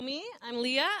me. I'm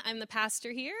Leah. I'm the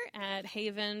pastor here at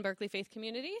Haven Berkeley Faith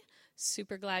Community.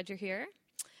 Super glad you're here.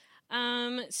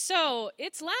 So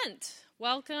it's Lent.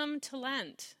 Welcome to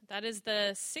Lent. That is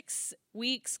the 6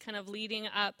 weeks kind of leading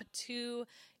up to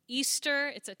Easter.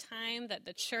 It's a time that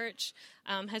the church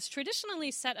has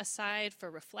traditionally set aside for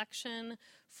reflection,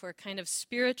 for kind of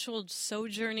spiritual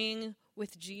sojourning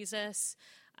with Jesus.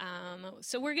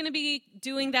 So we're going to be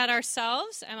doing that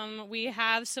ourselves. We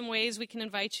have some ways we can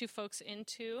invite you folks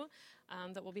into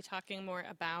that we'll be talking more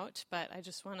about, but I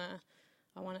just want to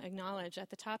acknowledge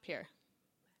at the top here.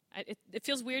 It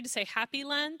feels weird to say Happy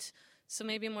Lent, so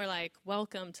maybe more like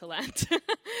Welcome to Lent.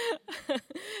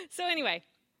 So anyway,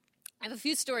 I have a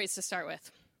few stories to start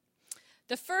with.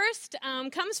 The first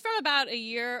comes from about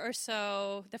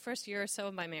the first year or so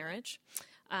of my marriage.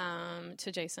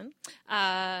 To Jason.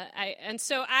 I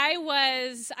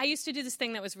used to do this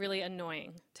thing that was really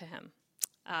annoying to him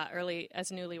early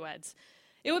as newlyweds.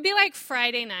 It would be like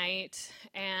Friday night,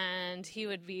 and he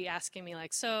would be asking me,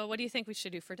 like, so what do you think we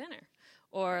should do for dinner?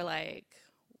 Or, like,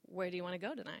 where do you want to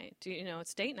go tonight?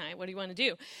 It's date night. What do you want to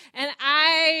do? And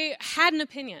I had an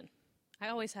opinion. I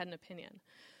always had an opinion.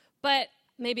 But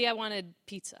maybe I wanted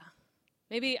pizza.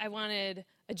 Maybe I wanted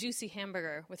a juicy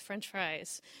hamburger with French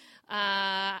fries.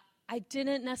 I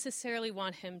didn't necessarily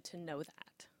want him to know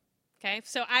that, okay?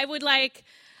 So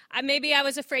maybe I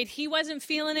was afraid he wasn't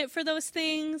feeling it for those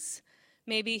things.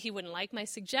 Maybe he wouldn't like my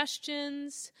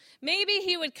suggestions. Maybe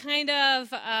he would kind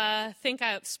of think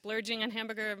splurging on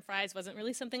hamburger and fries wasn't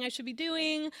really something I should be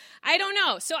doing. I don't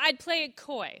know. So I'd play it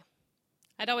coy.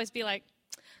 I'd always be like,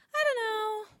 I don't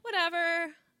know,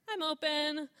 whatever, I'm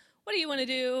open. What do you want to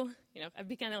do? I'd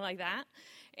be kind of like that.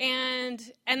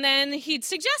 And then he'd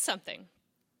suggest something,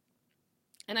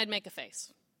 and I'd make a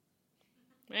face,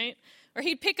 right? Or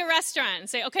he'd pick a restaurant and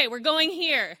say, okay, we're going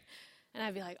here. And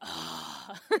I'd be like,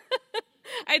 oh.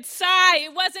 I'd sigh.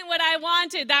 It wasn't what I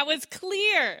wanted. That was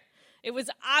clear. It was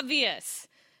obvious.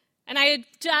 And I had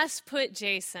just put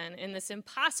Jason in this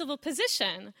impossible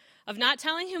position of not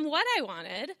telling him what I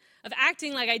wanted, of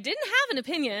acting like I didn't have an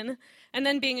opinion, and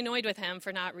then being annoyed with him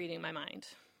for not reading my mind.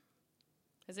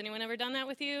 Has anyone ever done that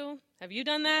with you? Have you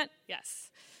done that? Yes.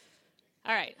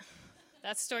 All right.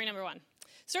 That's story number one.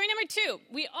 Story number two.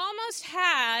 We almost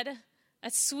had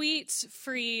a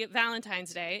sweets-free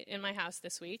Valentine's Day in my house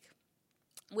this week,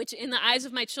 which in the eyes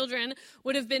of my children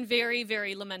would have been very,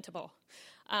 very lamentable.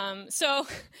 So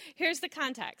here's the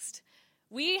context.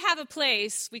 We have a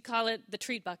place, we call it the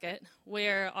treat bucket,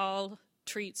 where all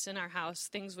treats in our house,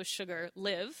 things with sugar,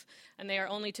 live, and they are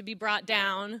only to be brought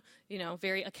down,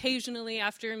 very occasionally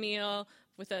after a meal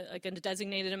with a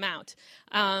designated amount.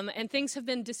 And things have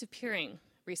been disappearing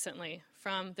recently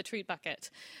from the treat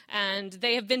bucket. And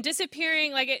they have been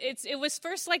disappearing, it was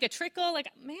first like a trickle,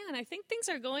 man, I think things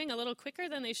are going a little quicker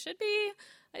than they should be.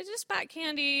 I just bought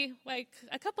candy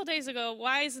a couple days ago.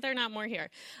 Why is there not more here?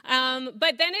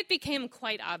 But then it became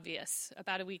quite obvious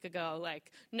about a week ago,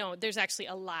 no, there's actually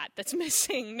a lot that's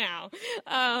missing now.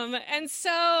 And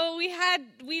so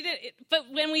but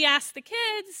when we asked the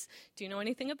kids, do you know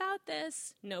anything about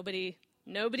this? Nobody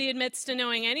admits to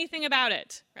knowing anything about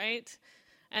it, right?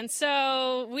 And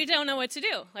so we don't know what to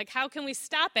do. How can we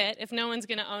stop it if no one's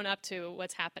going to own up to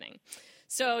what's happening?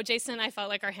 So Jason and I felt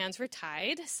like our hands were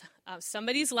tied.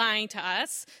 Somebody's lying to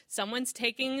us. Someone's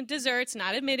taking desserts,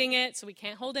 not admitting it, so we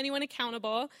can't hold anyone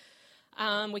accountable.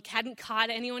 We hadn't caught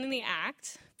anyone in the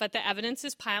act, but the evidence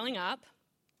is piling up.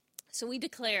 So we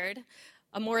declared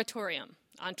a moratorium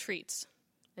on treats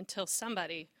until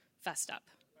somebody fessed up.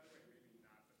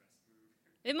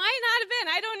 It might not have been.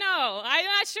 I don't know. I'm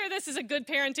not sure this is a good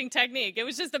parenting technique. It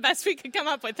was just the best we could come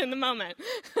up with in the moment.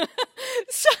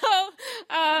 So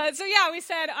yeah, we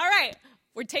said, all right,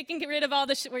 we're getting rid of all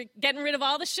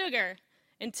the sugar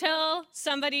until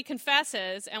somebody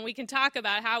confesses, and we can talk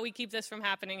about how we keep this from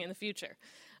happening in the future.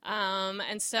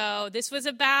 And so this was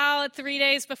about 3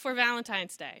 days before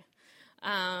Valentine's Day.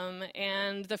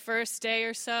 And the first day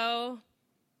or so,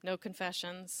 no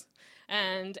confessions.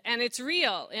 And it's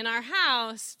real. In our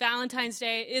house, Valentine's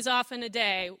Day is often a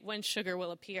day when sugar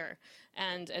will appear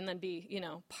and then be,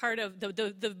 part of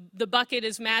the bucket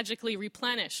is magically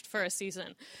replenished for a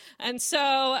season. And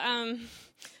so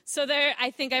there,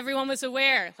 I think everyone was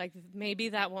aware, maybe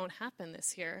that won't happen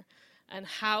this year. And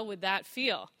how would that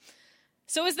feel?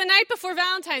 So it was the night before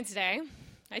Valentine's Day.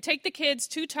 I take the kids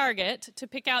to Target to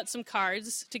pick out some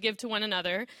cards to give to one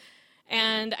another.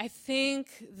 And I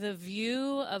think the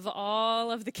view of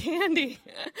all of the candy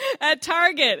at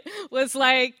Target was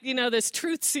this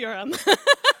truth serum.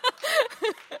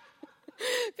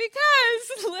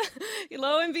 Because,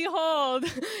 lo and behold,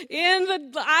 in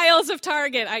the aisles of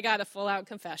Target, I got a full-out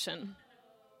confession.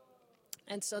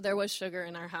 And so there was sugar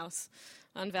in our house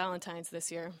on Valentine's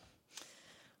this year.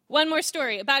 One more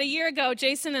story. About a year ago,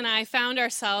 Jason and I found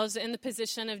ourselves in the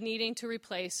position of needing to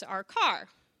replace our car.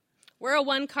 We're a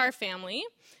one-car family,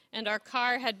 and our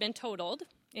car had been totaled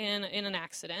in an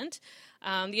accident.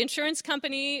 The insurance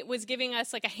company was giving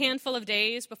us like a handful of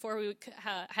days before we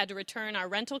had to return our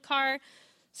rental car.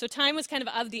 So time was kind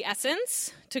of the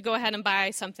essence to go ahead and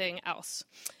buy something else.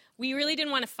 We really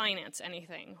didn't want to finance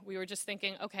anything. We were just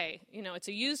thinking, okay, it's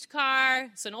a used car,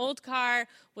 it's an old car,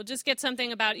 we'll just get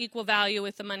something about equal value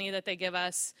with the money that they give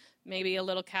us, maybe a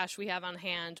little cash we have on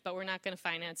hand, but we're not going to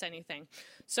finance anything.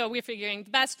 So we're figuring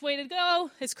the best way to go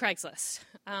is Craigslist.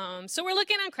 So we're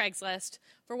looking on Craigslist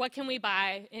for what can we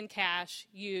buy in cash,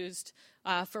 used,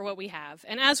 for what we have.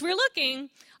 And as we're looking,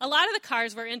 a lot of the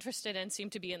cars we're interested in seem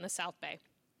to be in the South Bay.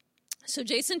 So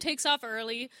Jason takes off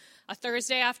early, a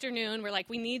Thursday afternoon. We're like,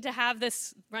 we need to have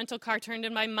this rental car turned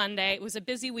in by Monday. It was a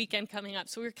busy weekend coming up,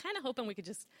 so we were kind of hoping we could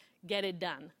just get it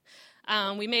done.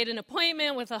 We made an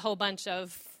appointment with a whole bunch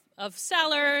of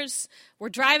sellers. We're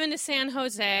driving to San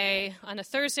Jose on a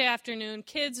Thursday afternoon.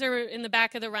 Kids are in the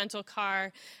back of the rental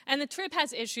car, and the trip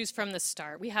has issues from the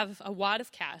start. We have a wad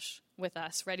of cash with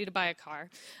us, ready to buy a car.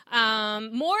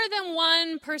 More than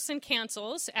one person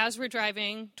cancels as we're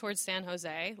driving towards San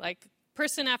Jose, like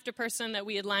person after person that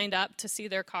we had lined up to see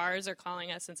their cars are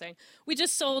calling us and saying, we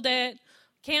just sold it,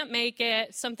 can't make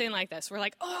it, something like this. We're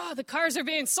like, oh, the cars are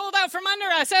being sold out from under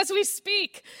us as we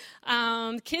speak.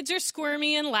 Kids are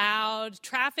squirmy and loud.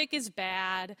 Traffic is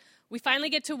bad. We finally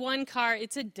get to one car.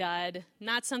 It's a dud,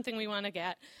 not something we want to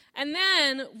get. And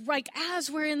then, as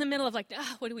we're in the middle of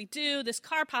what do we do? This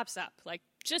car pops up,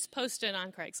 just posted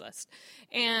on Craigslist.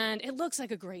 And it looks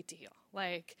like a great deal.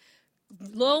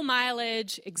 Low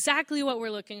mileage, exactly what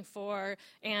we're looking for,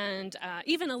 and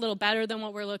even a little better than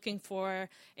what we're looking for,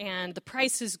 and the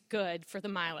price is good for the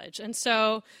mileage. And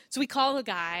so we call the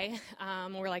guy,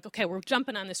 we're like, okay, we're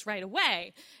jumping on this right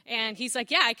away. And he's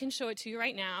like, yeah, I can show it to you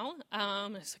right now.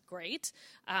 It's great.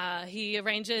 He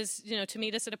arranges, to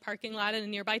meet us at a parking lot at a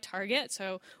nearby Target,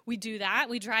 so we do that.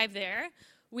 We drive there.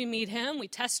 We meet him. We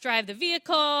test drive the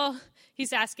vehicle.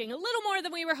 He's asking a little more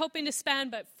than we were hoping to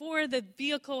spend, but for the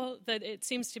vehicle that it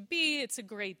seems to be, it's a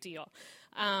great deal.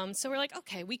 So we're like,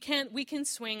 okay, we can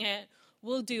swing it.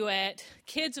 We'll do it.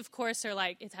 Kids, of course, are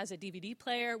like, it has a DVD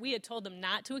player. We had told them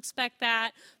not to expect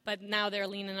that, but now they're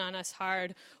leaning on us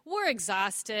hard. We're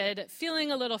exhausted,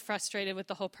 feeling a little frustrated with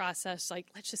the whole process.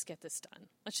 Let's just get this done.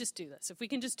 Let's just do this. If we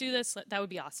can just do this, that would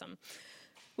be awesome.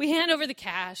 We hand over the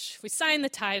cash, we sign the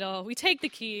title, we take the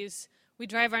keys, we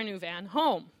drive our new van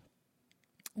home.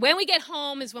 When we get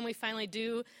home is when we finally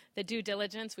do the due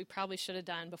diligence we probably should have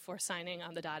done before signing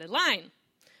on the dotted line,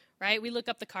 right? We look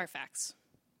up the Carfax,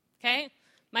 okay?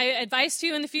 My advice to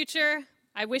you in the future,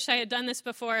 I wish I had done this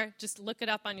before, just look it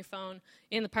up on your phone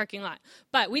in the parking lot.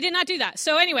 But we did not do that.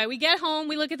 So anyway, we get home,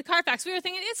 we look at the Carfax. We were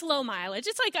thinking, it's low mileage.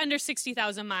 It's under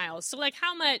 60,000 miles. So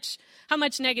how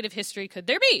much negative history could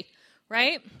there be?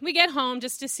 Right? We get home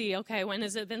just to see, okay, when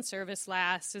has it been serviced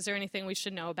last? Is there anything we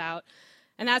should know about?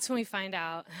 And that's when we find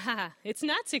out, it's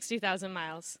not 60,000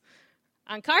 miles.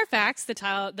 On Carfax,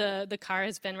 the car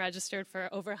has been registered for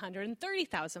over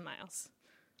 130,000 miles.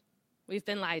 We've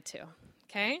been lied to,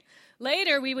 okay?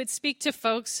 Later, we would speak to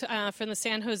folks from the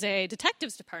San Jose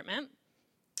Detectives Department,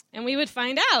 and we would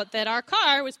find out that our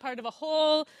car was part of a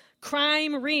whole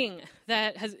crime ring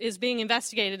that is being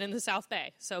investigated in the South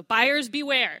Bay. So buyers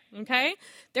beware, okay?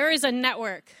 There is a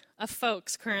network of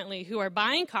folks currently who are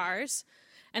buying cars,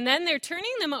 and then they're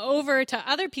turning them over to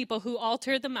other people who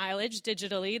alter the mileage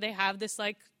digitally. They have this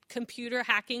computer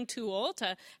hacking tool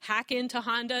to hack into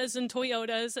Hondas and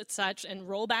Toyotas and such and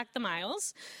roll back the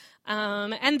miles.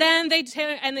 And then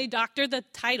they doctor the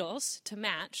titles to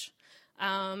match.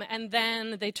 And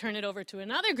then they turn it over to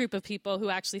another group of people who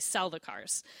actually sell the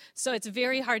cars. So it's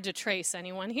very hard to trace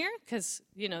anyone here because,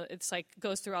 it's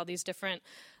goes through all these different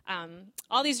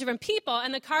people,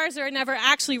 and the cars are never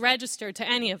actually registered to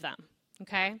any of them,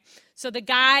 okay? So the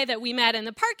guy that we met in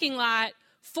the parking lot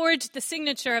forged the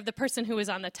signature of the person who was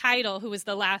on the title, who was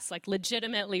the last,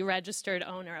 legitimately registered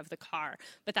owner of the car.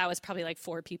 But that was probably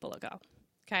 4 people ago,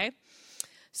 okay?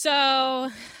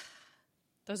 So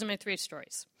those are my 3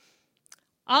 stories.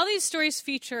 All these stories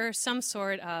feature some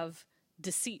sort of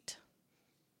deceit,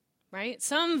 right?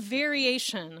 Some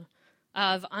variation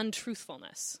of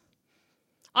untruthfulness.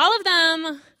 All of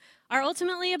them are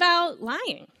ultimately about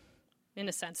lying, in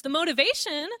a sense. The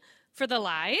motivation for the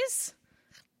lies,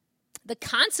 the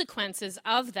consequences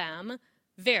of them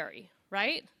vary,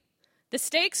 right? The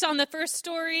stakes on the first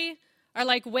story are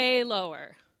like way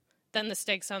lower than the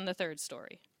stakes on the third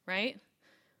story, right?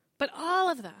 But all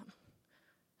of them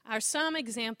are some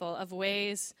example of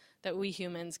ways that we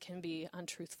humans can be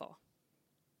untruthful.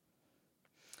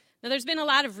 Now, there's been a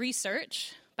lot of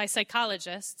research by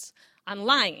psychologists on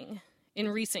lying in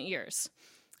recent years,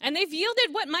 and they've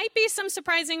yielded what might be some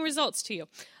surprising results to you.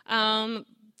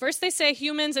 First, they say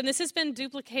humans, and this has been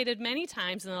duplicated many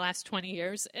times in the last 20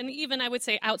 years, and even, I would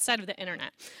say, outside of the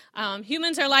internet.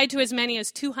 Humans are lied to as many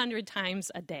as 200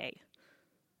 times a day.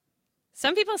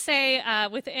 Some people say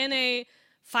within a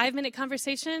 5-minute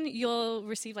conversation, you'll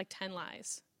receive like 10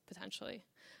 lies, potentially,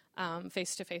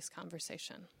 face-to-face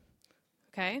conversation.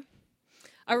 Okay?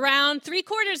 Around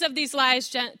 3/4 of these lies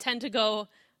tend to go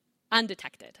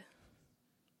undetected.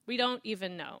 We don't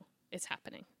even know it's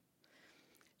happening.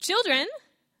 Children,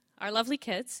 our lovely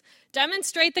kids,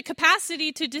 demonstrate the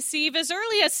capacity to deceive as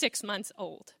early as 6 months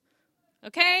old.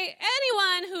 Okay?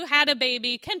 Anyone who had a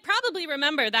baby can probably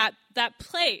remember that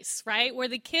place, right, where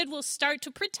the kid will start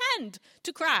to pretend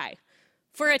to cry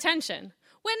for attention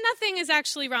when nothing is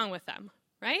actually wrong with them,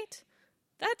 right?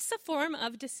 That's a form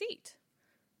of deceit.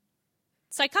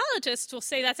 Psychologists will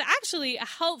say that's actually a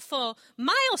helpful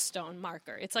milestone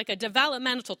marker. It's like a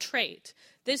developmental trait.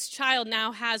 This child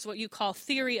now has what you call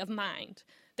theory of mind.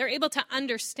 They're able to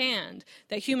understand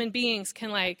that human beings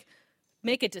can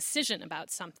make a decision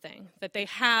about something, that they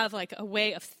have a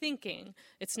way of thinking.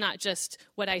 It's not just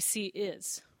what I see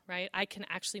is, right? I can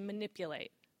actually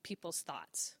manipulate people's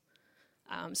thoughts.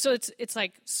 So it's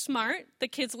smart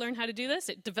that kids learn how to do this.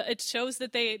 It shows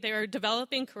that they are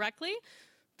developing correctly,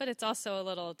 but it's also a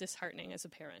little disheartening as a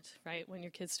parent, right, when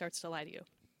your kid starts to lie to you.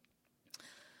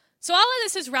 So all of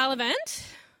this is relevant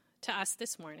to us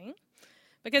this morning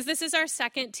because this is our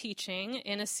second teaching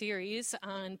in a series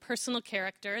on personal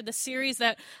character, the series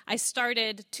that I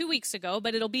started 2 weeks ago,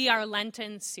 but it'll be our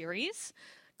Lenten series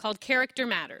called Character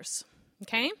Matters,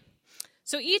 okay?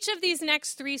 So each of these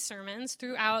next 3 sermons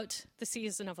throughout the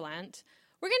season of Lent,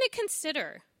 we're going to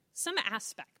consider some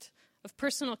aspect of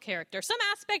personal character, some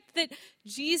aspect that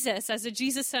Jesus, as a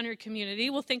Jesus-centered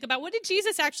community, will think about. What did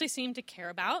Jesus actually seem to care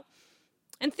about?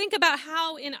 And think about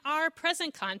how, in our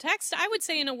present context, I would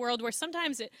say in a world where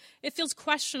sometimes it feels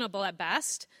questionable at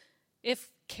best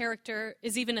if character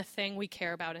is even a thing we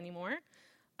care about anymore,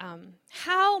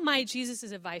 how might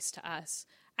Jesus' advice to us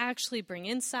actually bring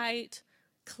insight,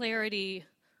 clarity,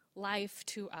 life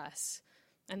to us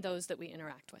and those that we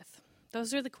interact with?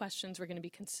 Those are the questions we're going to be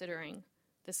considering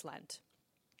this Lent.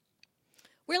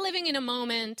 We're living in a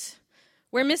moment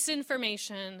where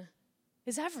misinformation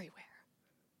is everywhere,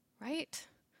 right?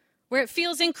 Where it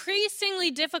feels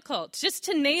increasingly difficult just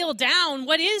to nail down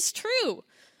what is true,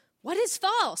 what is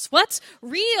false, what's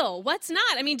real, what's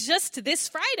not. I mean, just this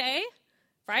Friday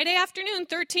afternoon,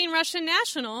 13 Russian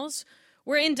nationals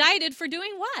were indicted for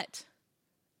doing what?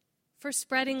 For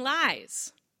spreading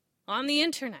lies on the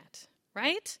internet,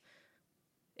 right?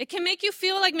 It can make you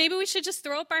feel like maybe we should just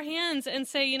throw up our hands and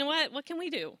say, you know what can we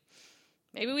do?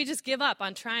 Maybe we just give up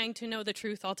on trying to know the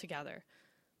truth altogether.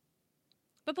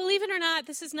 But believe it or not,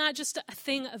 this is not just a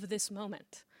thing of this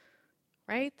moment,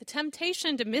 right? The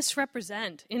temptation to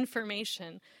misrepresent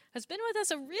information has been with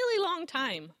us a really long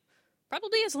time,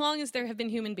 probably as long as there have been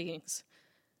human beings.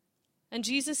 And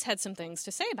Jesus had some things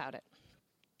to say about it.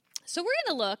 So we're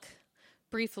going to look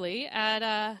briefly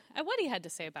at what he had to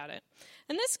say about it.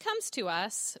 And this comes to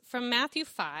us from Matthew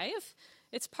 5.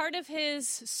 It's part of his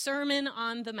Sermon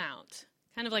on the Mount,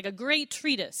 kind of like a great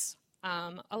treatise,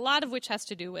 a lot of which has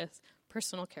to do with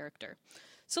personal character.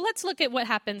 So let's look at what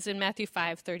happens in Matthew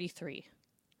 5:33.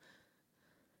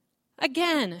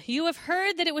 Again, you have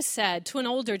heard that it was said to an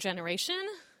older generation,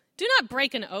 do not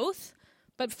break an oath,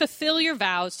 but fulfill your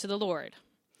vows to the Lord.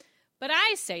 But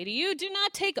I say to you, do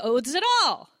not take oaths at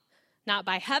all. Not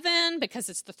by heaven, because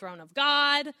it's the throne of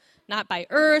God. Not by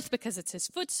earth, because it's his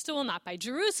footstool. Not by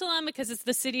Jerusalem, because it's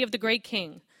the city of the great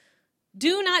king.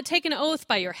 Do not take an oath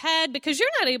by your head, because you're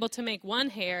not able to make one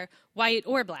hair white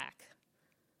or black.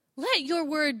 Let your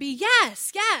word be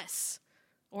yes, yes,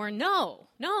 or no,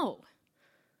 no.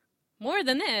 More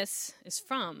than this is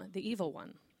from the evil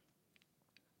one.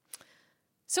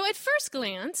 So at first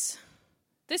glance,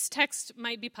 this text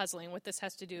might be puzzling what this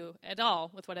has to do at all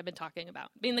with what I've been talking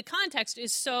about. I mean, the context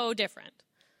is so different.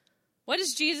 What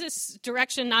is Jesus'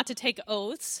 direction not to take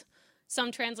oaths?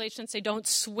 Some translations say don't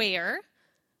swear.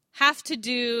 Have to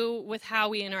do with how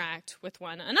we interact with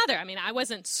one another. I mean, I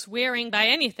wasn't swearing by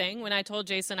anything when I told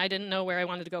Jason I didn't know where I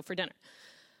wanted to go for dinner.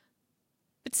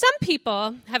 But some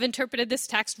people have interpreted this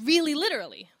text really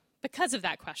literally because of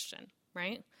that question,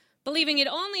 right? believing it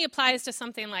only applies to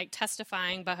something like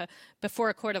testifying before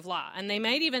a court of law. And they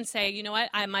might even say, you know what,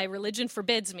 my religion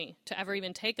forbids me to ever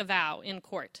even take a vow in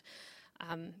court.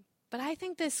 But I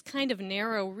think this kind of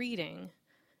narrow reading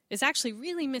is actually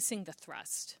really missing the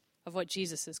thrust of what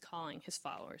Jesus is calling his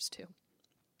followers to.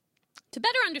 To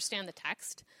better understand the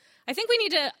text, I think we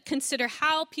need to consider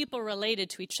how people related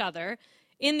to each other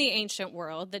in the ancient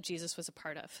world that Jesus was a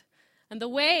part of, and the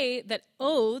way that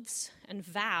oaths and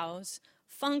vows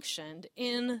functioned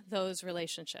in those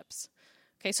relationships.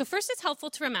 Okay, so first it's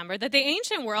helpful to remember that the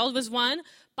ancient world was one,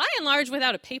 by and large,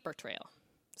 without a paper trail,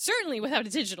 certainly without a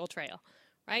digital trail,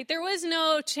 right? There was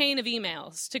no chain of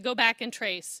emails to go back and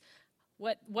trace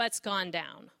what's gone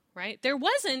down, right? There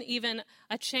wasn't even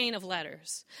a chain of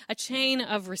letters, a chain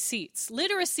of receipts.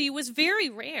 Literacy was very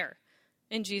rare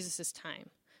in Jesus' time.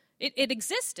 It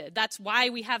existed. That's why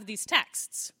we have these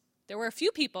texts. There were a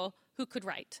few people who could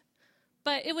write,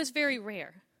 but it was very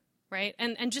rare, right?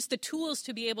 And just the tools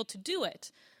to be able to do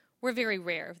it were very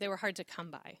rare. They were hard to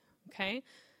come by, okay?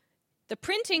 The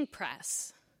printing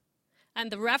press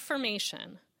and the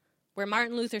Reformation, where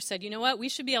Martin Luther said, you know what, we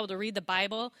should be able to read the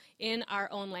Bible in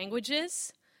our own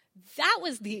languages, that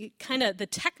was the kind of the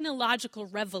technological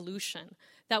revolution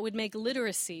that would make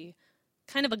literacy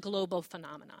kind of a global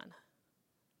phenomenon.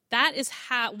 That is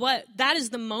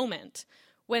the moment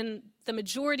when the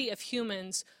majority of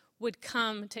humans would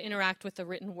come to interact with the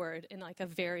written word in like a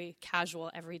very casual,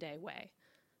 everyday way.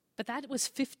 But that was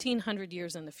 1,500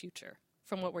 years in the future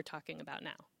from what we're talking about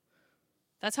now.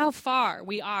 That's how far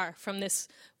we are from this,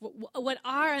 what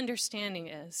our understanding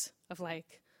is of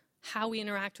like how we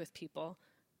interact with people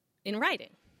in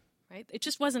writing, right? It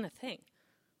just wasn't a thing,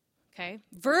 okay?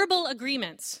 Verbal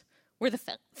agreements were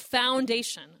the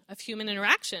foundation of human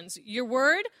interactions. Your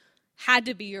word had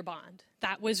to be your bond.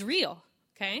 That was real,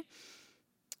 okay?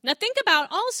 Now think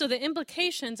about also the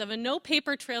implications of a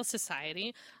no-paper trail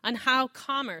society on how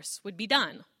commerce would be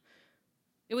done.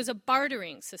 It was a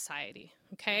bartering society,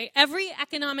 okay? Every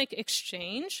economic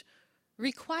exchange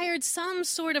required some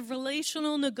sort of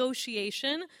relational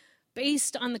negotiation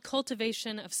based on the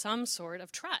cultivation of some sort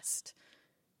of trust.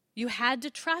 You had to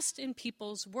trust in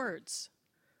people's words,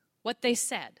 what they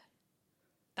said.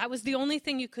 That was the only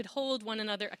thing you could hold one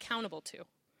another accountable to.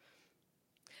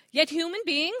 Yet human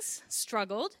beings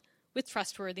struggled with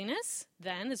trustworthiness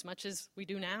then as much as we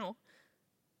do now.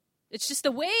 It's just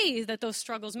the way that those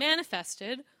struggles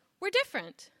manifested were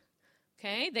different.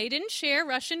 Okay? They didn't share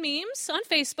Russian memes on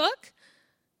Facebook.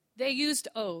 They used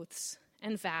oaths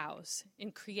and vows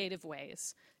in creative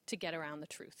ways to get around the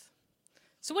truth.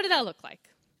 So what did that look like?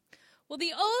 Well,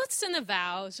 the oaths and the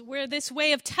vows were this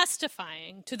way of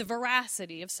testifying to the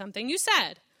veracity of something you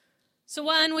said. So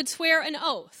one would swear an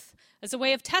oath as a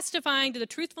way of testifying to the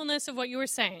truthfulness of what you were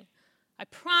saying. I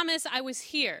promise I was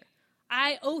here.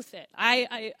 I oath it.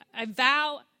 I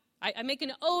vow, I make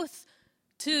an oath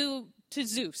to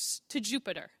Zeus, to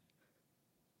Jupiter,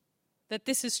 that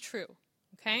this is true,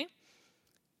 okay?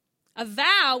 A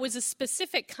vow was a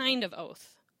specific kind of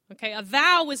oath, okay? A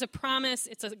vow was a promise,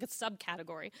 it's a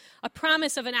subcategory, a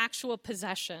promise of an actual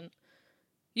possession.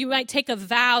 You might take a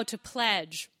vow to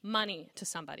pledge money to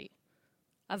somebody,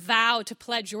 a vow to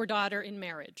pledge your daughter in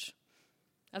marriage,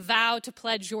 a vow to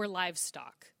pledge your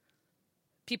livestock.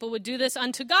 People would do this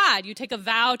unto God. You take a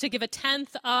vow to give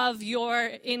 1/10 of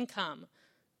your income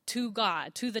to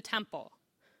God, to the temple,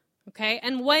 okay?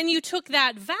 And when you took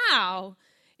that vow,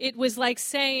 it was like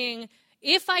saying,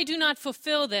 if I do not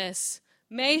fulfill this,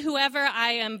 may whoever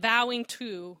I am vowing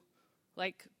to,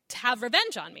 like, to have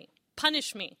revenge on me,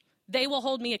 punish me. They will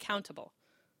hold me accountable.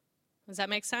 Does that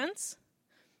make sense?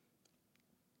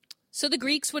 So the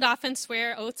Greeks would often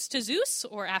swear oaths to Zeus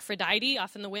or Aphrodite.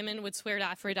 Often the women would swear to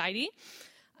Aphrodite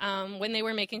when they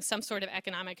were making some sort of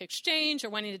economic exchange or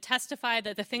wanting to testify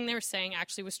that the thing they were saying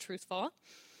actually was truthful.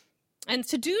 And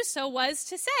to do so was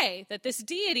to say that this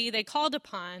deity they called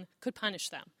upon could punish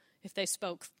them if they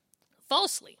spoke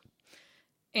falsely.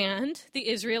 And the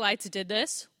Israelites did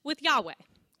this with Yahweh,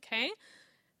 okay?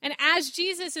 And as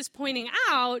Jesus is pointing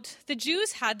out, the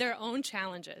Jews had their own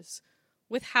challenges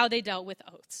with how they dealt with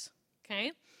oaths,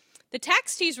 okay? The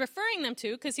text he's referring them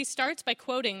to, because he starts by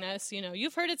quoting this,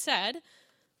 you've heard it said,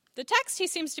 the text he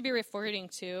seems to be referring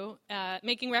to,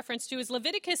 making reference to, is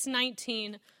Leviticus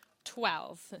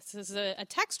 19:12. This is a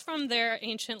text from their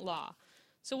ancient law.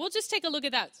 So we'll just take a look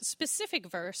at that specific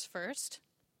verse first.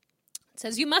 It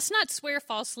says, "You must not swear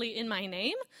falsely in my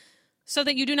name, so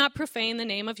that you do not profane the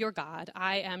name of your God.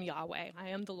 I am Yahweh. I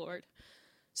am the Lord."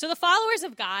 So the followers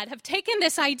of God have taken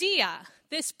this idea,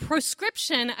 this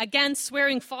prescription against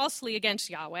swearing falsely against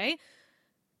Yahweh,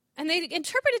 And they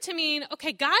interpret it to mean,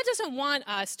 okay, God doesn't want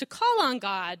us to call on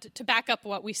God to back up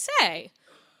what we say.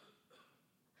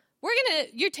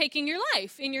 You're taking your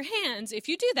life in your hands if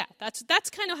you do that. That's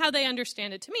kind of how they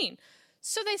understand it to mean.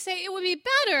 So they say it would be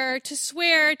better to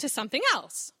swear to something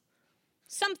else.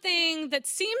 Something that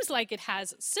seems like it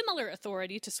has similar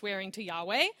authority to swearing to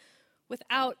Yahweh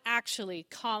without actually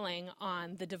calling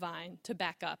on the divine to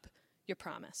back up your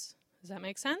promise. Does that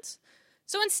make sense?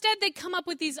 So instead, they come up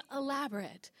with these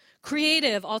elaborate,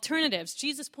 creative alternatives.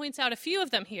 Jesus points out a few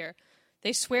of them here.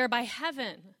 They swear by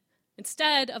heaven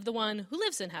instead of the one who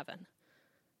lives in heaven.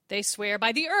 They swear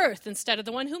by the earth instead of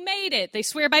the one who made it. They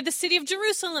swear by the city of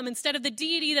Jerusalem instead of the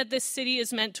deity that this city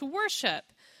is meant to worship.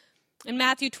 In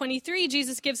Matthew 23,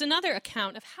 Jesus gives another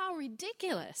account of how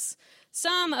ridiculous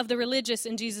some of the religious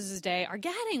in Jesus' day are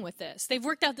getting with this. They've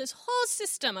worked out this whole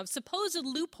system of supposed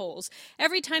loopholes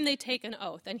every time they take an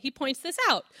oath. And he points this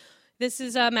out. This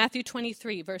is Matthew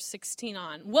 23, verse 16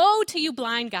 on. Woe to you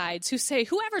blind guides who say,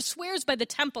 whoever swears by the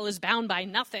temple is bound by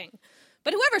nothing.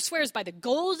 But whoever swears by the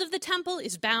gold of the temple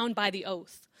is bound by the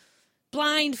oath.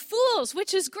 Blind fools,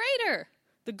 which is greater,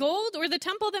 the gold or the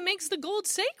temple that makes the gold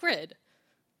sacred?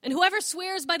 And whoever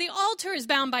swears by the altar is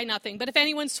bound by nothing. But if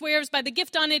anyone swears by the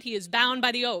gift on it, he is bound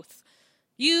by the oath.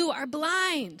 You are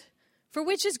blind. For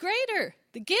which is greater,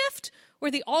 the gift or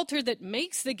the altar that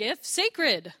makes the gift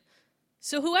sacred?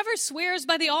 So whoever swears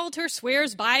by the altar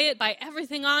swears by it, by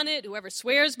everything on it. Whoever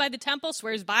swears by the temple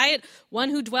swears by it, one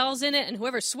who dwells in it. And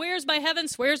whoever swears by heaven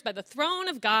swears by the throne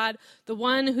of God, the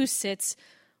one who sits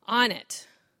on it.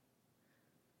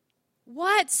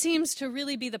 What seems to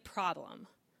really be the problem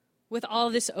with all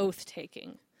this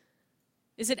oath-taking?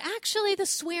 Is it actually the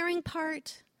swearing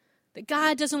part? That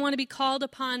God doesn't want to be called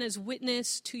upon as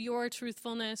witness to your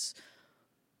truthfulness?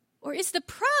 Or is the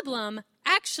problem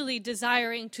actually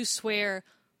desiring to swear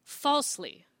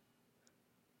falsely?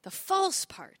 The false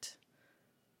part.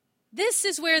 This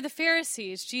is where the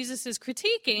Pharisees Jesus is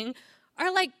critiquing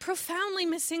are like profoundly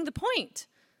missing the point.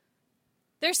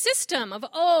 Their system of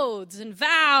oaths and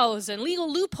vows and legal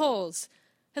loopholes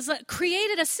has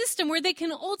created a system where they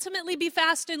can ultimately be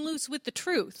fast and loose with the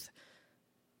truth.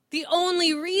 The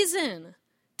only reason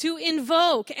to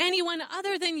invoke anyone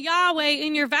other than Yahweh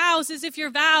in your vows is if your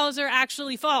vows are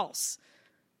actually false.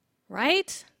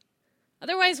 Right?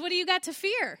 Otherwise, what do you got to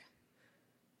fear?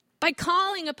 By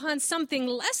calling upon something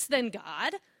less than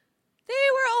God, they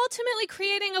were ultimately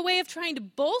creating a way of trying to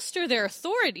bolster their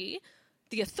authority,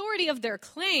 the authority of their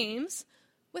claims,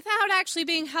 without actually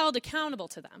being held accountable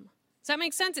to them. Does that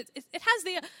make sense? It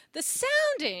has the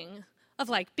sounding of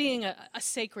like being a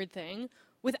sacred thing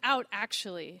without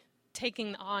actually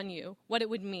taking on you what it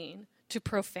would mean to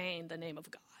profane the name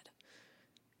of God.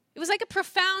 It was like a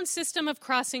profound system of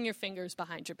crossing your fingers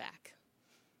behind your back.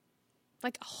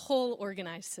 Like a whole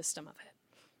organized system of it.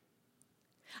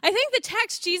 I think the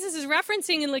text Jesus is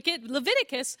referencing in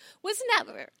Leviticus was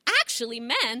never actually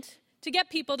meant to get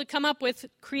people to come up with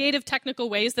creative technical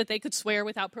ways that they could swear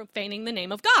without profaning the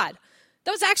name of God.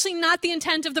 That was actually not the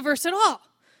intent of the verse at all.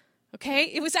 Okay?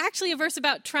 It was actually a verse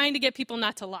about trying to get people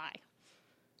not to lie.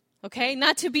 Okay?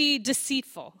 Not to be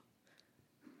deceitful.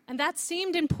 And that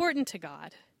seemed important to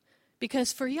God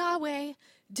because for Yahweh,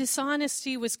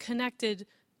 dishonesty was connected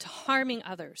to harming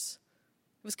others.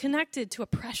 It was connected to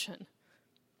oppression.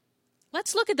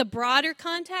 Let's look at the broader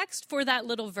context for that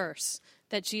little verse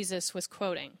that Jesus was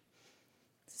quoting.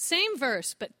 Same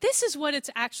verse, but this is what it's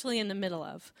actually in the middle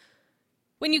of.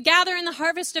 When you gather in the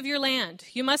harvest of your land,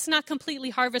 you must not completely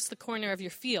harvest the corner of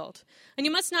your field, and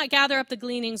you must not gather up the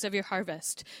gleanings of your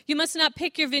harvest. You must not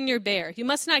pick your vineyard bare. You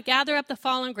must not gather up the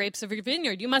fallen grapes of your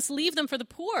vineyard. You must leave them for the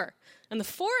poor and the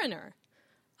foreigner.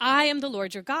 I am the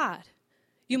Lord your God.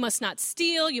 You must not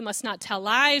steal. You must not tell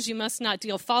lies. You must not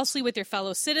deal falsely with your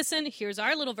fellow citizen. Here's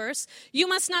our little verse. You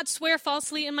must not swear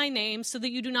falsely in my name so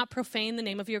that you do not profane the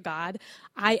name of your God.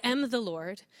 I am the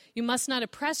Lord. You must not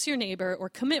oppress your neighbor or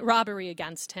commit robbery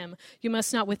against him. You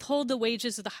must not withhold the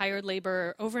wages of the hired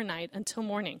laborer overnight until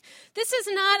morning. This is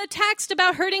not a text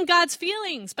about hurting God's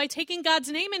feelings by taking God's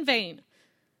name in vain.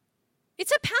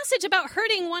 It's a passage about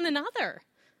hurting one another.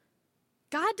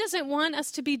 God doesn't want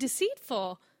us to be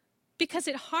deceitful because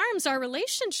it harms our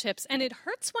relationships and it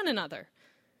hurts one another.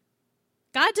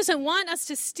 God doesn't want us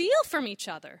to steal from each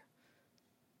other.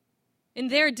 In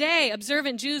their day,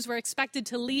 observant Jews were expected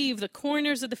to leave the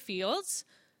corners of the fields,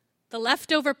 the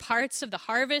leftover parts of the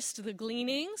harvest, the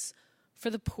gleanings,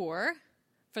 for the poor,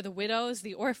 for the widows,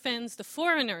 the orphans, the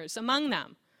foreigners among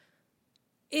them.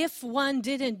 If one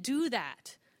didn't do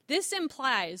that, this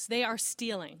implies they are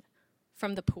stealing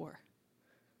from the poor.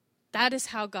 That is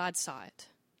how God saw it.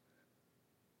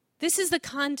 This is the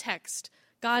context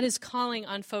God is calling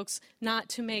on folks not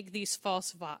to make these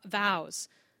false vows.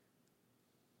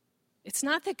 It's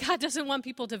not that God doesn't want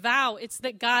people to vow, it's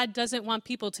that God doesn't want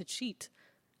people to cheat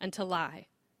and to lie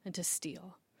and to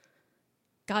steal.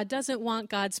 God doesn't want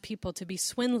God's people to be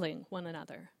swindling one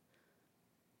another.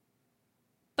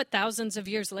 But thousands of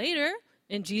years later,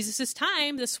 in Jesus'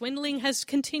 time, the swindling has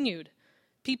continued.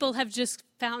 People have just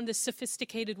found this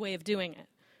sophisticated way of doing it,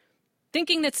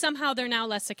 thinking that somehow they're now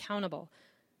less accountable.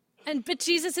 But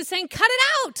Jesus is saying, cut it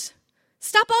out.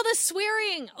 Stop all this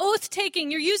swearing, oath-taking.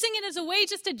 You're using it as a way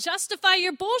just to justify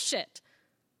your bullshit.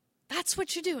 That's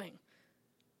what you're doing.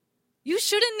 You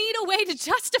shouldn't need a way to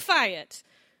justify it.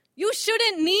 You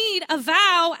shouldn't need a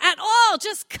vow at all.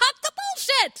 Just cut the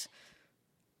bullshit.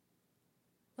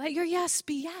 Let your yes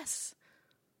be yes.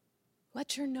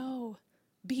 Let your no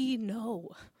be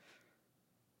no.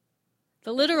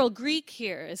 The literal Greek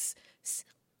here is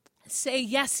say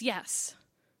yes, yes.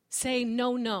 Say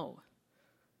no, no.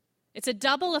 It's a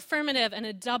double affirmative and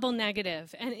a double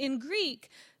negative. And in Greek,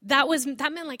 that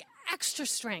meant like extra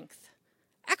strength.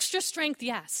 Extra strength,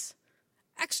 yes.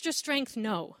 Extra strength,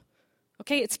 no.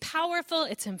 Okay, it's powerful,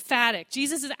 it's emphatic.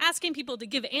 Jesus is asking people to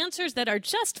give answers that are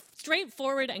just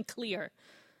straightforward and clear.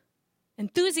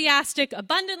 Enthusiastic,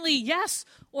 abundantly, yes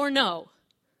or no.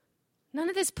 None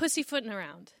of this pussyfooting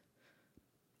around.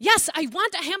 Yes, I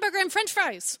want a hamburger and french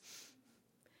fries.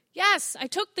 Yes, I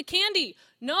took the candy.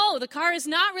 No, the car is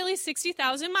not really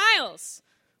 60,000 miles.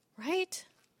 Right?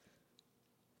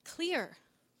 Clear.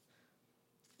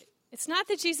 It's not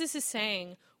that Jesus is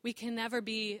saying we can never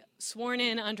be sworn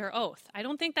in under oath. I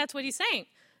don't think that's what he's saying.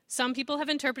 Some people have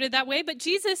interpreted that way, but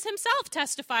Jesus himself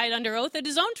testified under oath at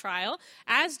his own trial,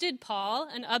 as did Paul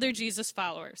and other Jesus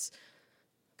followers.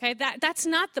 Okay, that's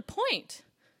not the point.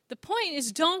 The point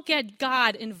is don't get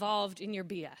God involved in your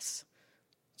BS.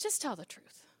 Just tell the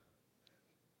truth.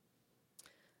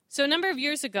 So a number of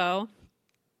years ago,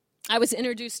 I was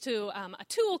introduced to a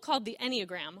tool called the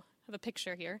Enneagram. I have a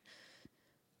picture here.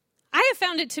 I have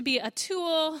found it to be a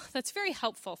tool that's very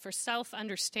helpful for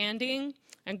self-understanding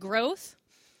and growth.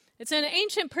 It's an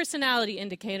ancient personality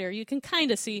indicator. You can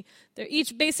kind of see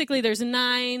there's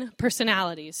 9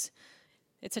 personalities.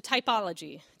 It's a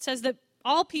typology. It says that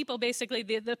all people basically,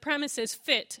 the premise is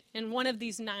fit in one of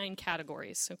these 9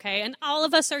 categories, okay? And all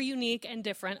of us are unique and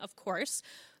different, of course,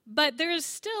 but there's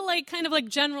still kind of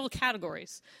general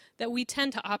categories that we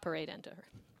tend to operate under.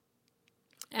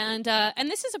 And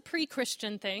this is a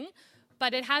pre-Christian thing,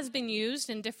 but it has been used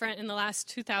in the last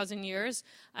 2,000 years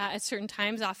at certain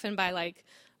times, often by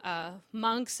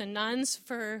monks and nuns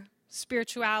for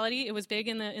spirituality. It was big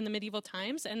in the medieval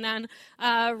times. And then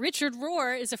Richard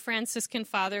Rohr is a Franciscan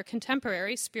father,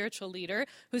 contemporary spiritual leader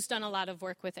who's done a lot of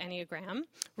work with Enneagram,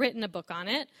 written a book on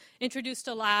it, introduced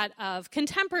a lot of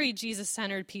contemporary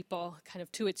Jesus-centered people kind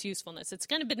of to its usefulness. It's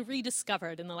kind of been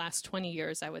rediscovered in the last 20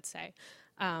 years, I would say.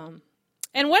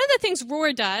 And one of the things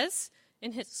Rohr does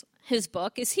in his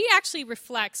book is he actually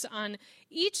reflects on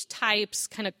each type's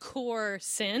kind of core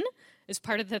sin as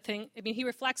part of the thing. I mean, he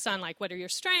reflects on what are your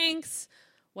strengths,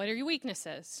 what are your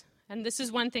weaknesses? And this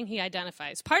is one thing he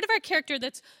identifies. Part of our character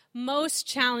that's most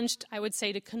challenged, I would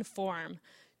say, to conform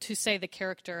to, say, the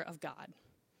character of God.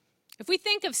 If we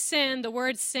think of sin, the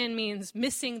word sin means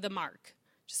missing the mark.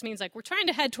 It just means we're trying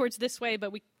to head towards this way,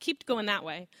 but we keep going that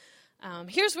way.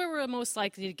 Here's where we're most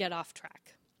likely to get off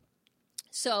track.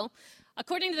 So,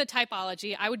 according to the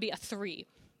typology, I would be a 3.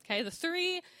 Okay, the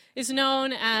 3 is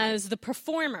known as the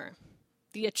performer,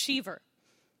 the achiever.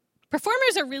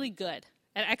 Performers are really good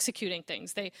at executing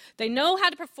things. They know how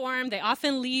to perform. They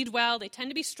often lead well. They tend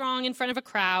to be strong in front of a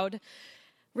crowd.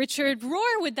 Richard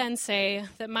Rohr would then say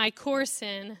that my core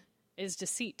sin is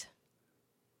deceit.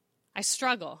 I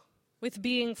struggle with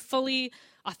being fully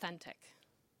authentic.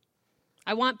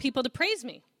 I want people to praise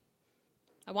me.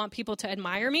 I want people to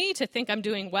admire me, to think I'm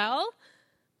doing well.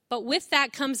 But with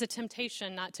that comes a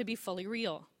temptation not to be fully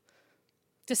real,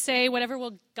 to say whatever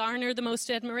will garner the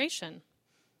most admiration,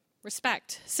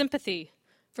 respect, sympathy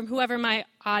from whoever my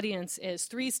audience is.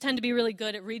 3s tend to be really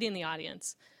good at reading the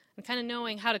audience and kind of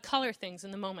knowing how to color things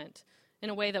in the moment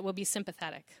in a way that will be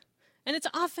sympathetic. And it's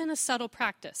often a subtle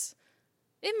practice.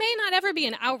 It may not ever be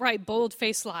an outright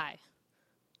bold-faced lie,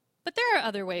 but there are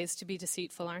other ways to be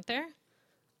deceitful, aren't there?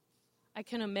 I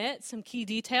can omit some key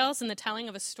details in the telling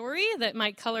of a story that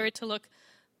might color it to look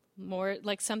more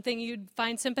like something you'd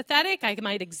find sympathetic. I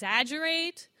might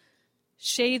exaggerate,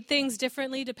 shade things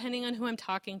differently depending on who I'm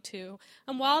talking to.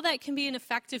 And while that can be an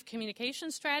effective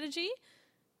communication strategy,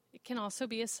 it can also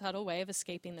be a subtle way of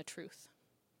escaping the truth.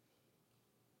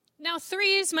 Now,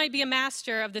 threes might be a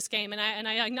master of this game, and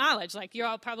I acknowledge, like, you're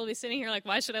all probably sitting here like,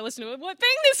 why should I listen to what thing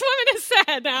this woman has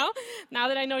said now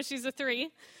that I know she's a three?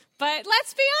 But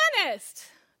let's be honest.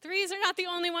 Threes are not the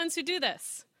only ones who do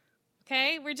this,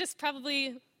 okay? We're just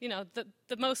probably,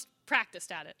 the most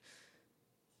practiced at it.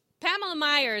 Pamela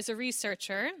Meyer is a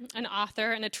researcher, an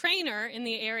author, and a trainer in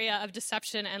the area of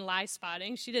deception and lie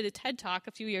spotting. She did a TED Talk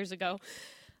a few years ago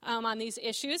on these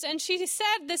issues, and she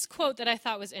said this quote that I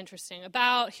thought was interesting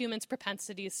about humans'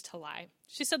 propensities to lie.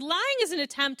 She said, lying is an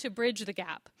attempt to bridge the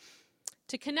gap,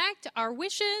 to connect our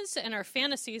wishes and our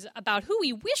fantasies about who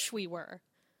we wish we were,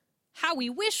 how we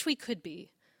wish we could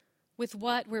be, with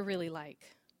what we're really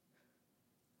like.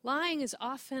 Lying is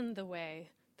often the way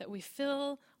that we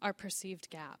fill our perceived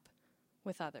gap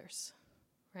with others,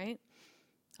 right?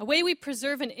 A way we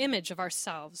preserve an image of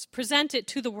ourselves, present it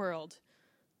to the world.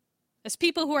 As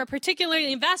people who are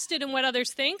particularly invested in what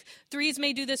others think, threes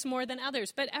may do this more than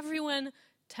others, but everyone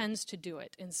tends to do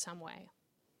it in some way.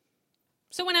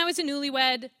 So when I was a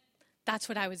newlywed, that's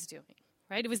what I was doing,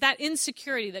 right? It was that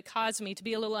insecurity that caused me to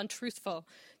be a little untruthful.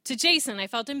 To Jason, I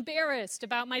felt embarrassed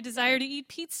about my desire to eat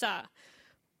pizza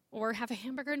or have a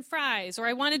hamburger and fries, or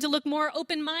I wanted to look more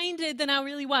open-minded than I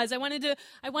really was. I wanted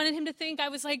him to think I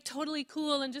was like totally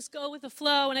cool and just go with the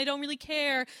flow and I don't really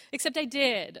care, except I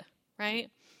did, right?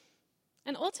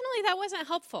 And ultimately, that wasn't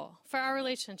helpful for our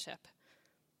relationship.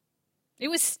 It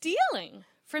was stealing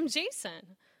from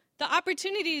Jason the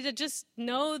opportunity to just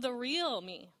know the real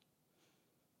me.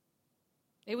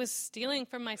 It was stealing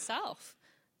from myself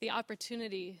the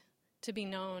opportunity to be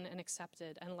known and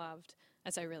accepted and loved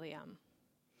as I really am.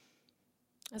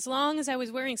 As long as I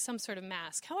was wearing some sort of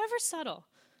mask, however subtle,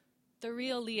 the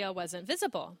real Leah wasn't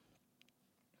visible.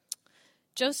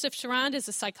 Joseph Charand is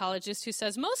a psychologist who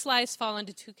says most lies fall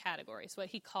into two categories, what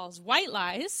he calls white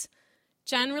lies,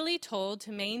 generally told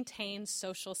to maintain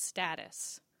social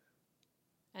status,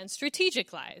 and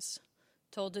strategic lies,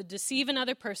 told to deceive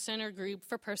another person or group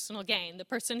for personal gain. The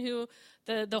person who,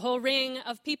 the whole ring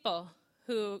of people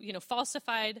who,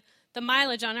 falsified the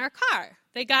mileage on our car.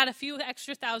 They got a few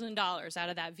extra $1,000s out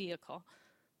of that vehicle,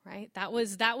 right? That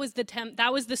was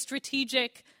the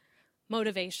strategic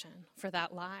motivation for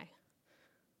that lie.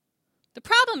 The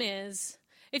problem is,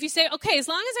 if you say, okay, as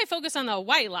long as I focus on the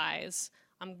white lies,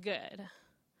 I'm good.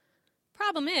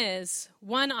 Problem is,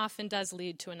 one often does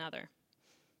lead to another.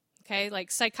 Okay, like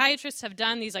psychiatrists have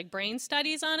done these like brain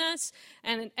studies on us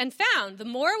and found the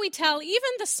more we tell even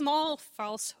the small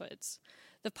falsehoods,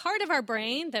 the part of our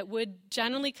brain that would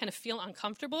generally kind of feel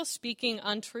uncomfortable speaking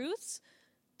untruths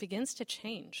begins to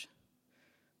change.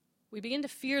 We begin to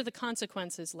fear the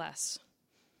consequences less.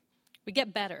 We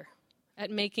get better at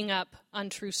making up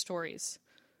untrue stories.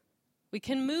 We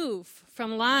can move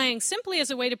from lying simply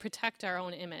as a way to protect our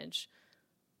own image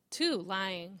to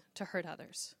lying to hurt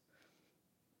others.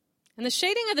 And the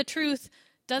shading of the truth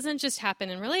doesn't just happen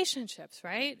in relationships,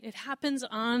 right? It happens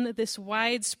on this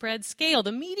widespread scale.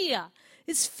 The media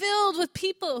is filled with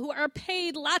people who are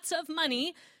paid lots of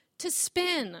money to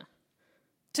spin,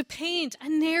 to paint a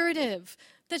narrative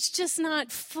that's just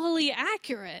not fully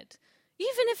accurate,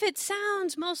 even if it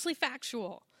sounds mostly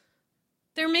factual.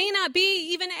 There may not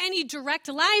be even any direct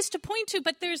lies to point to,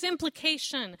 but there's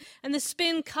implication. And the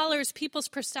spin colors people's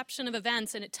perception of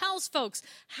events, and it tells folks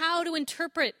how to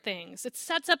interpret things. It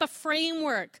sets up a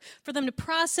framework for them to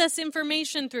process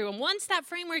information through. And once that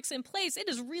framework's in place, it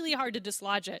is really hard to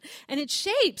dislodge it. And it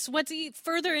shapes what's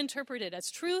further interpreted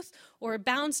as truth or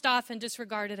bounced off and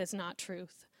disregarded as not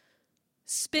truth.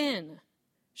 Spin,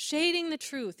 shading the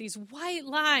truth, these white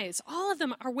lies, all of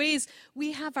them are ways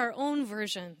we have our own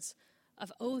versions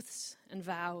of oaths and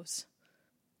vows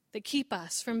that keep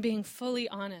us from being fully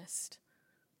honest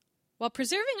while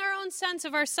preserving our own sense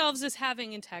of ourselves as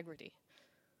having integrity.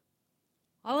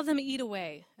 All of them eat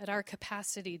away at our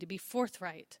capacity to be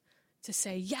forthright, to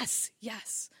say yes,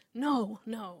 yes, no,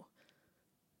 no,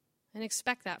 and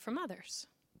expect that from others.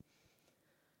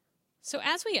 So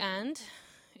as we end,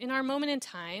 in our moment in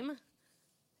time,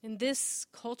 in this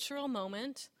cultural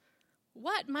moment,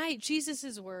 what might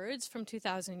Jesus' words from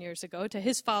 2,000 years ago to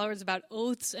his followers about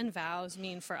oaths and vows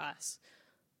mean for us?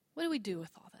 What do we do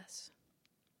with all this?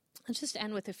 Let's just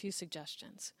end with a few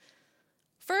suggestions.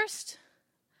 First,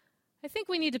 I think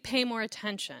we need to pay more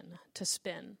attention to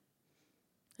spin.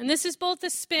 And this is both the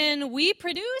spin we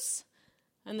produce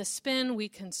and the spin we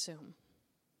consume.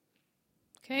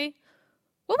 Okay?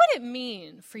 What would it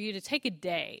mean for you to take a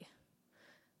day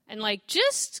and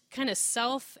just kind of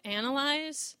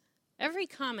self-analyze every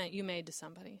comment you made to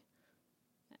somebody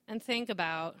and think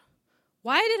about,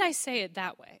 why did I say it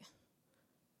that way?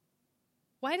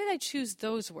 Why did I choose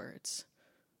those words?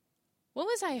 What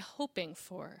was I hoping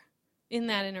for in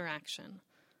that interaction?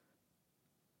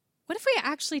 What if we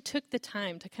actually took the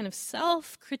time to kind of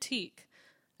self-critique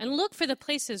and look for the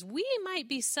places we might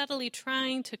be subtly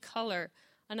trying to color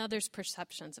another's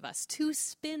perceptions of us, to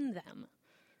spin them?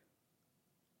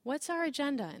 What's our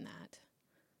agenda in that?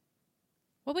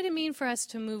 What would it mean for us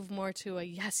to move more to a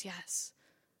yes, yes,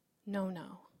 no,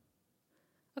 no?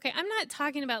 Okay, I'm not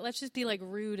talking about let's just be like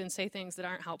rude and say things that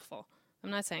aren't helpful. I'm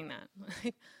not saying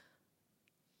that.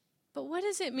 But what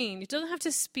does it mean? You don't have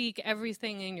to speak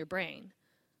everything in your brain.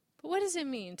 But what does it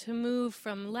mean to move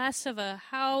from less of a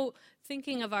how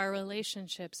thinking of our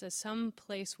relationships as some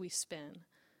place we spin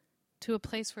to a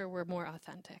place where we're more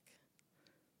authentic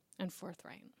and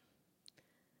forthright?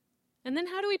 And then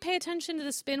how do we pay attention to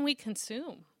the spin we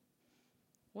consume?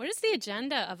 What is the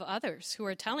agenda of others who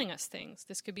are telling us things?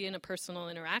 This could be in a personal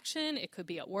interaction. It could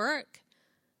be at work.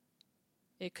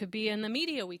 It could be in the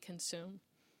media we consume.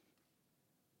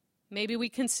 Maybe we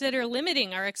consider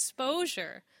limiting our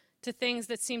exposure to things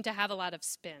that seem to have a lot of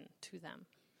spin to them.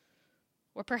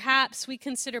 Or perhaps we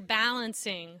consider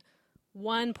balancing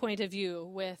one point of view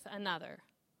with another,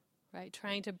 right?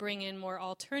 Trying to bring in more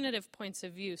alternative points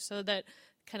of view so that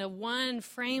kind of one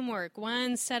framework,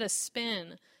 one set of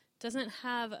spin doesn't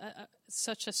have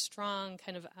such a strong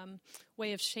kind of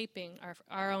way of shaping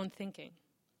our own thinking.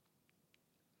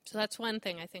 So that's one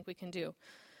thing I think we can do.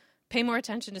 Pay more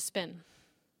attention to spin.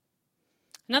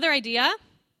 Another idea,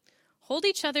 hold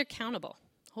each other accountable.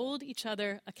 Hold each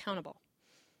other accountable.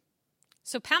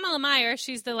 So Pamela Meyer,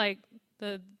 she's the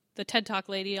TED Talk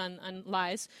lady on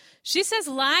lies. She says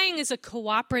lying is a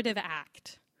cooperative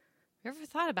act. Have you ever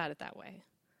thought about it that way?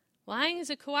 Lying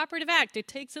is a cooperative act. It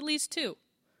takes at least two.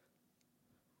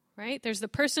 Right? There's the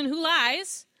person who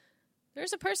lies.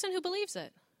 There's a person who believes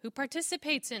it, who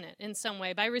participates in it in some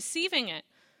way by receiving it.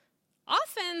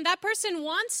 Often that person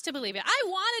wants to believe it. I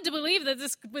wanted to believe that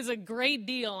this was a great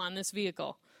deal on this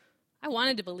vehicle. I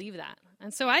wanted to believe that.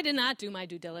 And so I did not do my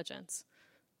due diligence.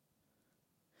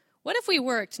 What if we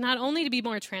worked not only to be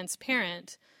more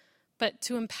transparent, but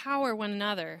to empower one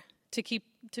another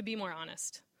to be more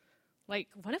honest? Like,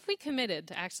 what if we committed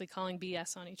to actually calling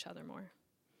BS on each other more?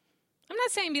 I'm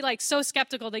not saying be like so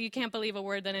skeptical that you can't believe a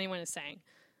word that anyone is saying.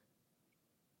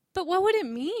 But what would it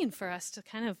mean for us to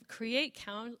kind of create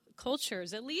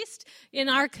cultures, at least in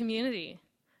our community,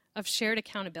 of shared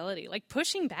accountability, like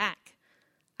pushing back?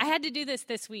 I had to do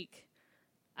this week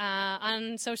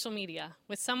on social media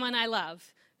with someone I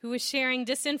love who was sharing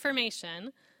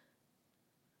disinformation,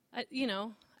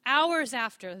 hours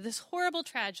after this horrible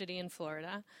tragedy in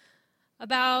Florida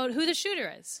about who the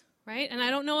shooter is, right? And I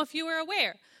don't know if you were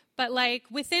aware, but like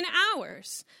within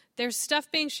hours, there's stuff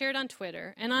being shared on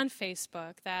Twitter and on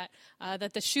Facebook that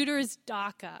the shooter is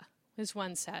DACA, is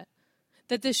one set.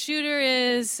 That the shooter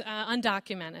is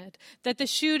undocumented. That the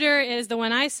shooter is, the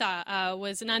one I saw,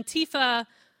 was an Antifa,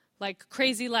 like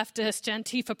crazy leftist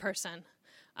Antifa person.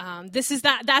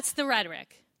 That's the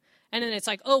rhetoric. And then it's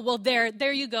like, oh, well,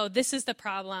 there you go. This is the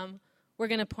problem. We're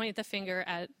going to point the finger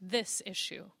at this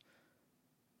issue.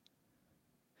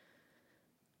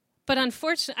 But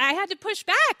unfortunately, I had to push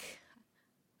back.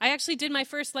 I actually did my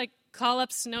first call up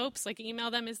Snopes,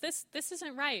 email them, this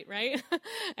isn't right?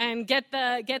 And get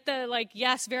the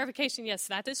yes, verification, yes,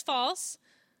 that is false.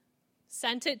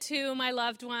 Sent it to my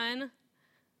loved one.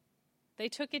 They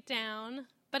took it down.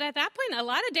 But at that point, a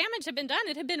lot of damage had been done.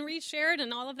 It had been reshared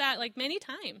and all of that many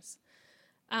times.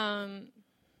 We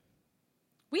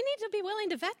need to be willing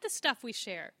to vet the stuff we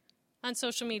share on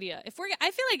social media. I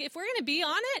feel like if we're going to be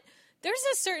on it, there's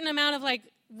a certain amount of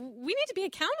we need to be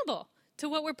accountable to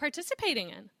what we're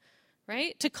participating in,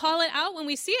 right? To call it out when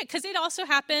we see it, because it also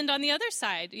happened on the other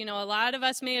side. A lot of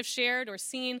us may have shared or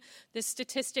seen this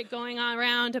statistic going on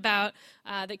around about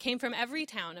that came from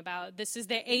Everytown about this is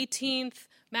the 18th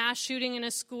mass shooting in a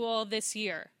school this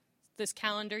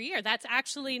calendar year. That's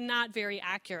actually not very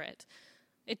accurate.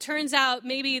 It turns out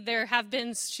maybe there have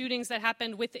been shootings that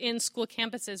happened within school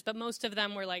campuses, but most of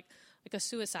them were like a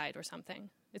suicide or something.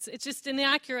 It's just an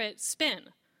inaccurate spin.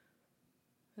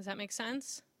 Does that make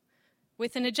sense?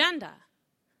 With an agenda.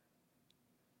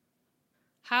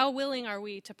 How willing are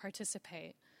we to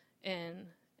participate in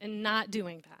not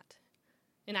doing that,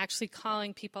 in actually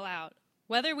calling people out,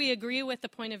 whether we agree with the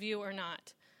point of view or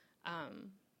not,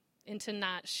 into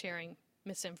not sharing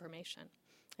misinformation,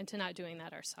 into not doing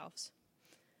that ourselves?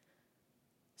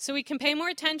 So we can pay more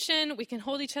attention, we can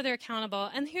hold each other accountable,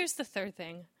 and here's the third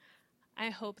thing I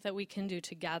hope that we can do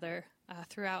together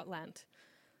throughout Lent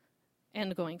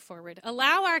and going forward.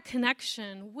 Allow our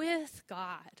connection with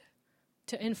God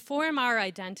to inform our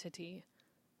identity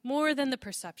more than the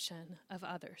perception of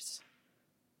others.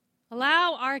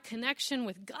 Allow our connection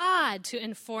with God to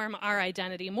inform our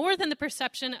identity more than the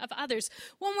perception of others.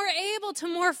 When we're able to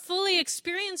more fully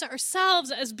experience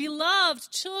ourselves as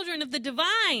beloved children of the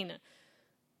divine,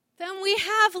 then we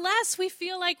have less we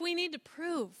feel like we need to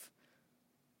prove.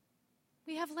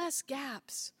 We have less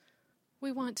gaps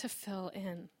we want to fill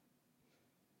in.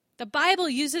 The Bible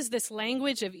uses this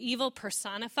language of evil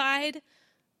personified.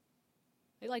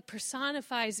 It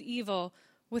personifies evil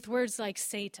with words like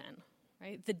Satan,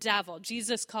 right? The devil.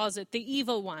 Jesus calls it the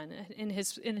evil one in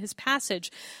his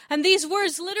passage. And these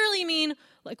words literally mean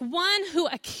one who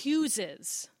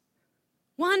accuses,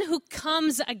 one who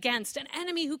comes against, an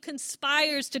enemy who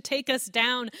conspires to take us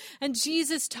down. And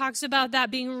Jesus talks about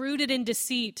that being rooted in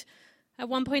deceit. At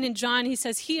one point in John, he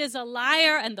says, he is a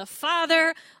liar and the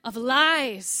father of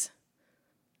lies.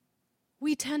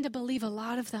 We tend to believe a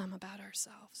lot of them about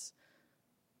ourselves.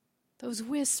 Those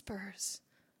whispers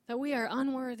that we are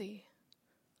unworthy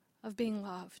of being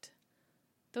loved.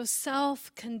 Those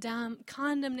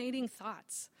self-condemning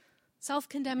thoughts,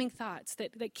 self-condemning thoughts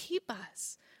that keep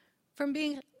us from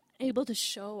being able to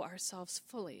show ourselves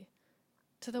fully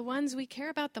to the ones we care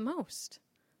about the most.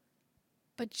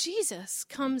 But Jesus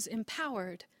comes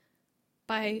empowered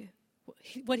by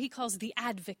what he calls the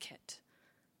advocate,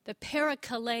 the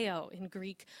parakaleo in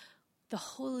Greek, the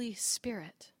Holy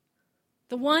Spirit,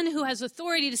 the one who has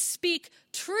authority to speak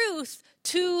truth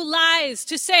to lies,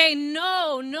 to say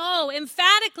no,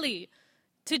 emphatically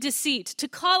to deceit, to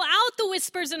call out the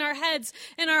whispers in our heads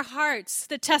and our hearts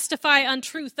that testify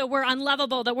untruth, that we're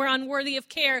unlovable, that we're unworthy of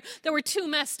care, that we're too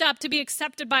messed up to be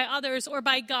accepted by others or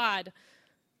by God.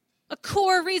 A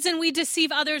core reason we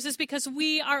deceive others is because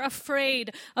we are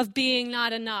afraid of being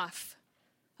not enough,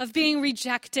 of being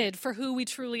rejected for who we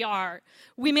truly are.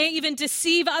 We may even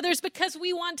deceive others because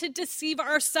we want to deceive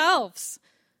ourselves.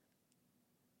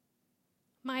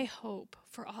 My hope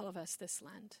for all of us this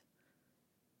Lent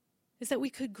is that we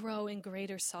could grow in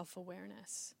greater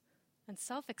self-awareness and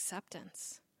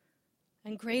self-acceptance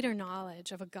and greater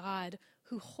knowledge of a God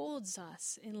who holds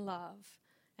us in love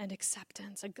and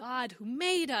acceptance, a God who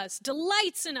made us,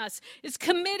 delights in us, is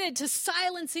committed to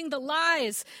silencing the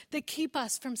lies that keep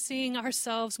us from seeing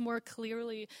ourselves more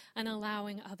clearly and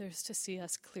allowing others to see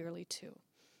us clearly too.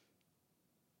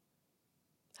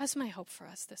 That's my hope for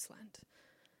us this Lent.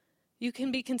 You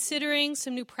can be considering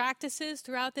some new practices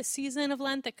throughout the season of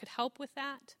Lent that could help with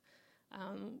that.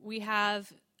 We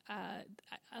have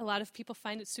a lot of people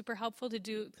find it super helpful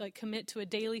to commit to a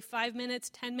daily 5 minutes,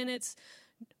 10 minutes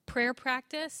prayer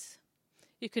practice.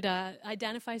 You could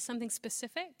identify something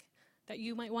specific that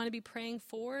you might want to be praying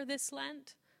for this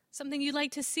Lent, something you'd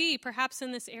like to see perhaps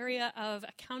in this area of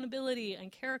accountability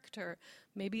and character,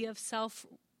 maybe of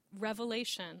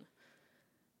self-revelation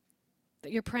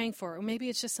that you're praying for. Or maybe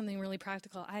it's just something really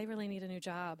practical. I really need a new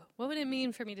job. What would it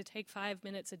mean for me to take 5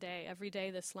 minutes a day, every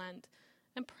day this Lent,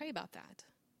 and pray about that?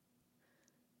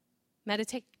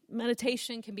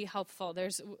 Meditation can be helpful.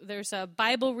 There's a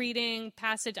Bible reading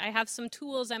passage. I have some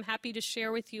tools I'm happy to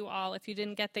share with you all. If you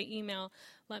didn't get the email,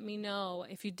 let me know.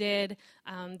 If you did,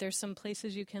 there's some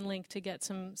places you can link to get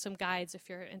some guides if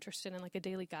you're interested in a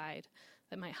daily guide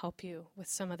that might help you with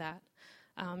some of that.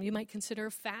 You might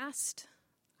consider fast.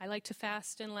 I like to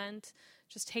fast in Lent,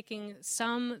 just taking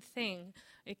something.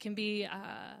 It can be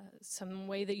some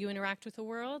way that you interact with the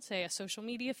world, say a social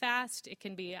media fast. It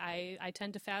can be, I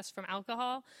tend to fast from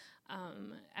alcohol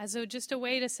as just a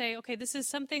way to say, okay, this is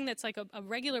something that's like a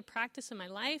regular practice in my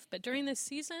life, but during this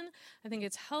season, I think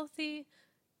it's healthy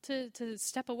to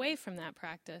step away from that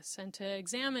practice and to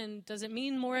examine, does it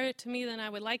mean more to me than I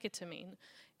would like it to mean?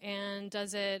 And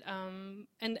does it,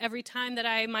 and every time that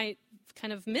I might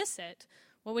kind of miss it,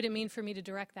 what would it mean for me to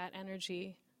direct that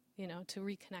energy, to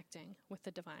reconnecting with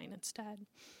the divine instead?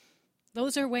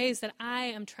 Those are ways that I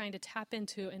am trying to tap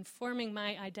into informing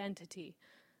my identity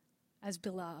as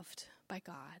beloved by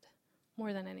God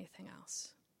more than anything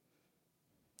else.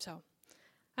 So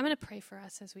I'm going to pray for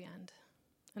us as we end,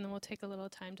 and then we'll take a little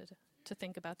time to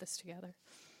think about this together.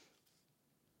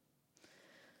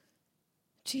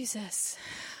 Jesus,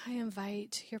 I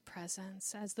invite your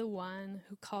presence as the one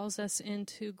who calls us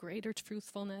into greater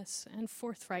truthfulness and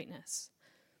forthrightness.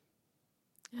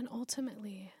 And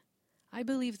ultimately, I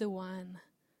believe the one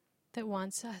that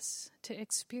wants us to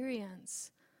experience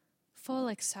full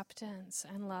acceptance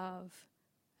and love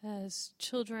as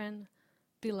children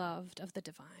beloved of the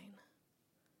divine.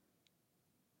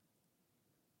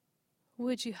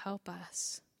 Would you help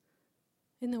us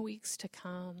in the weeks to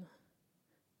come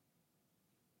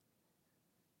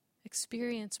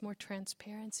experience more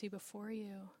transparency before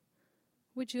you?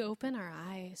 Would you open our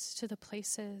eyes to the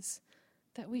places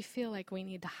that we feel like we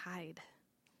need to hide?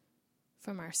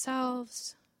 from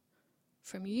ourselves,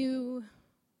 from you,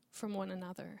 from one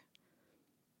another.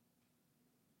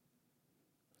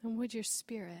 And would your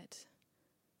Spirit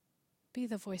be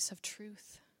the voice of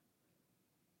truth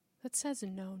that says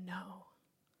no, no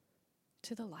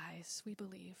to the lies we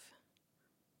believe,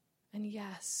 and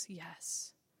yes,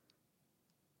 yes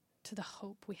to the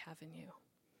hope we have in you.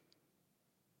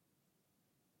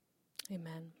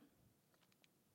 Amen.